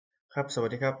ครับสวัส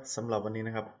ดีครับสำหรับวันนี้น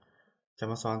ะครับจะ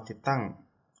มาสอนติดตั้ง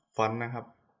ฟอนต์นะครับ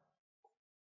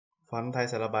ฟอนต์ไทย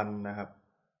สารบัญนะครับ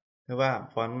หรือว่า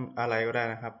ฟอนต์อะไรก็ได้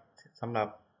นะครับสำหรับ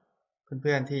เ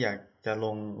พื่อนๆที่อยากจะล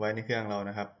งไว้ในเครื่องเรา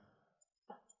นะครับ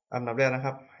อันดับแรกนะค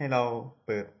รับให้เราเ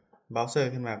ปิดเบราว์เซอ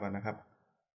ร์ขึ้นมาก่อนนะครับ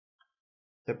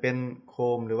จะเป็น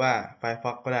Chrome หรือว่า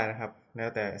Firefox ก็ได้นะครับแล้ว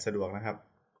แต่สะดวกนะครับ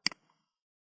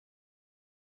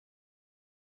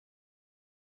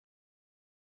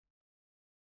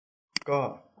ก็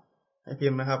ให้พิ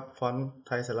มพ์นะครับฟอนต์ไ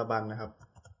ทยสารบัญนะครับ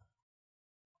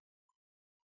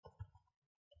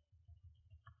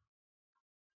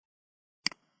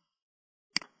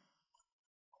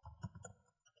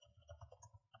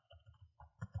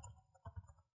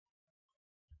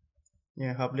นี่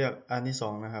ครับเลือกอันที่สอ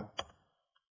งนะครับ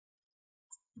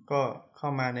ก็เข้า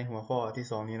มาในหัวข้อที่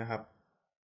สองนี้นะครับ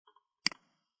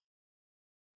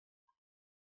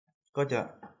ก็จะ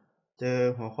เจอ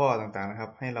หัวข้อต่างๆนะครั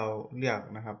บให้เราเลือก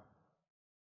นะครับ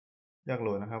เลือกโหล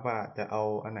ดนะครับว่าจะเอา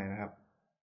อันไหนนะครับ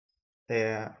แต่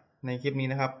ในคลิปนี้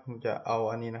นะครับผมจะเอา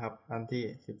อันนี้นะครับอันที่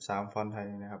13ฟอนต์ไทย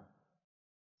นะครับ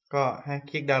ก็ให้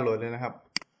คลิกดาวน์โหลดเลยนะครับ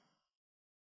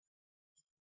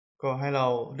ก็ให้เรา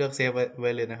เลือกเซฟไว้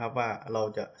เลยนะครับว่าเรา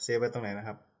จะเซฟไว้ตรงไหนนะค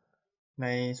รับใน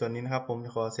ส่วนนี้นะครับผมจะ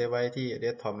ขอเซฟไว้ที่เด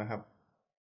สก์ท็อปนะครับ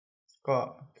ก็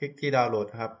คลิกที่ดาวน์โหลด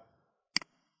นะครับ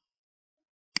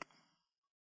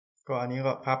ก็อันนี้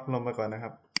ก็พับลงไปก่อนนะค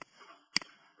รับ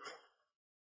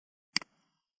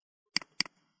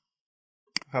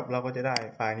ครับเราก็จะได้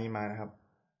ไฟล์นี้มานะครับ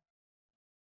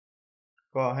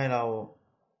ก็ให้เรา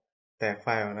แตกไฟ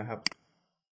ล์ออกนะครับ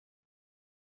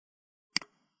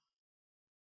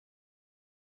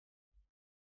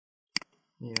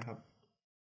นี่นะครับ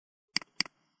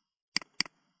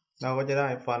เราก็จะได้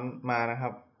ฟอนต์มานะครั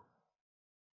บ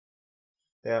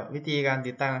แต่วิธีการ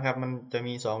ติดตั้งนะครับมันจะ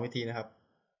มี2วิธีนะครับ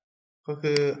ก็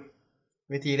คือ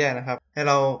วิธีแรกนะครับให้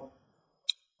เรา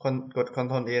กด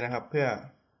Ctrl A นะครับเพื่อ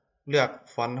เลือก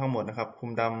ฟอนต์ทั้งหมดนะครับคุ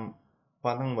มดำฟอ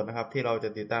นต์ทั้งหมดนะครับที่เราจะ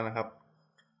ติดตั้งนะครับ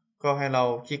ก็ให้เรา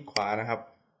คลิกขวานะครับ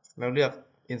แล้วเลือก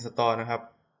Install นะครับ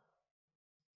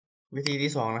วิธี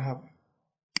ที่2นะครับ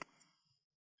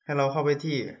ให้เราเข้าไป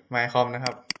ที่ My Com นะค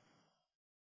รับ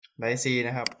Right C น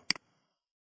ะครับ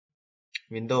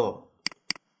Windows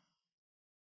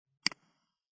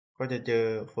ก็จะเจอ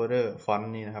โฟลเดอร์ฟอน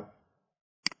ต์นี้นะครับ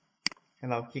ให้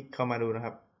เราคลิกเข้ามาดูนะค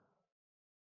รับ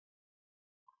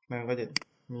มันก็จะ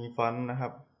มีฟอนต์นะครั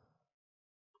บ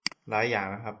หลายอย่าง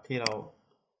นะครับที่เรา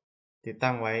ติด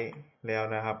ตั้งไว้แล้ว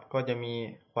นะครับก็จะมี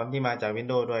ฟอนต์ที่มาจาก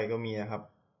Windows ด้วยก็มีนะครับ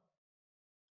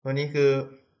ตัวนี้คือ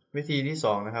วิธีที่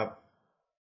2นะครับ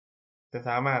จะส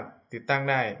ามารถติดตั้ง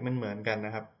ได้เหมือนกันน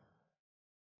ะครับ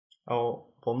เอา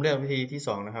ผมเลือกวิธีที่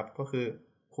2นะครับก็คือ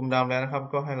คุมดำแล้วนะครับ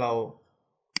ก็ให้เรา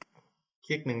ค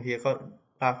ลิก1ทีก็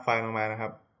ลากไฟล์ลงมานะค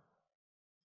รับ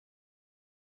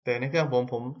แต่ในเครื่อง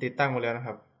ผมติดตั้งไว้แล้วนะค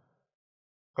รับ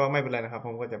ก็ไม่เป็นไรนะครับผ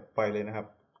มก็จะปล่อยเลยนะครับ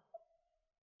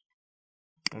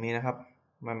อันนี้นะครับ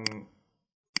มัน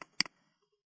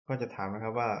ก็จะถามนะค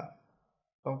รับว่า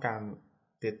ต้องการ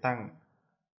ติดตั้ง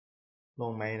ล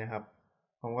งไหมนะครับ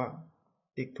ผมก็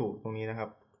ติ๊กถูกตรงนี้นะครับ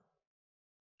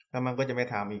แล้วมันก็จะไม่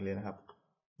ถามอีกเลยนะครับ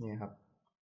นี่ครับ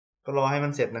ก็รอให้มั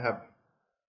นเสร็จนะครับ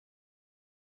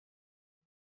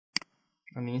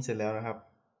อันนี้เสร็จแล้วนะครับ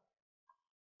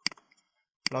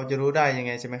เราจะรู้ได้ยังไ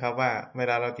งใช่ไหมครับว่าเว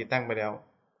ลาเราติดตั้งไปแล้ว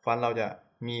ฟอนต์เราจะ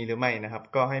มีหรือไม่นะครับ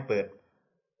ก็ให้เปิด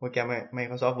โปรแกรม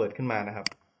Microsoft Word ขึ้นมานะครับ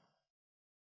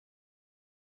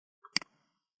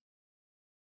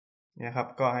นี่นะครับ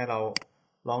ก็ให้เรา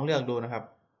ลองเลือกดูนะครับ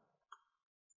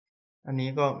อันนี้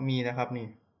ก็มีนะครับนี่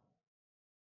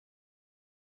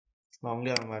ลองเ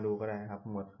ลือกมาดูก็ได้นะครับ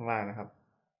หมวดข้างล่างนะครับ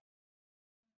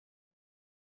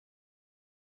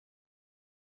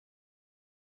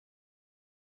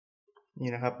นี่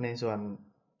นะครับในส่วน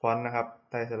ฟอนต์นะครับ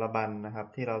ไทยสารบัญนะครับ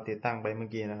ที่เราติดตั้งไปเมื่อ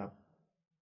กี้นะครับ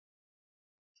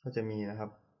ก็จะมีนะครับ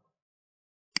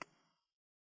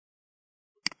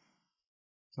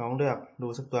ลองเลือกดู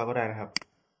สักตัวก็ได้นะครับ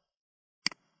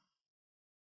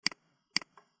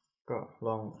ก็ล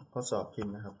องทดสอบพิม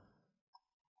พ์นะครับ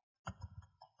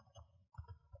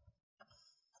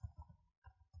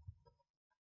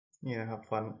นี่นะครับ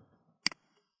ฟอนต์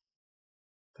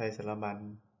ไทยสารบัญ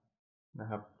นะ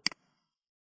ครับ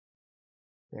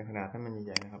เป็นขนาดให้มันใ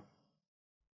หญ่ๆนะครับ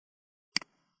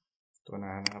ตัวหน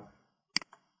านะครับ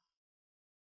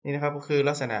นี่นะครับก็คือ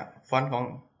ลักษณะฟอนต์ของ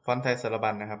ฟอนต์ไทยสารบั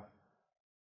ญนะครับ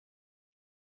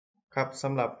ครับส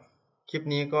ำหรับคลิป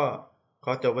นี้ก็ข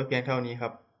อจบไว้เพียงเท่านี้ครั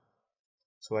บ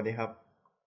สวัสดีครับ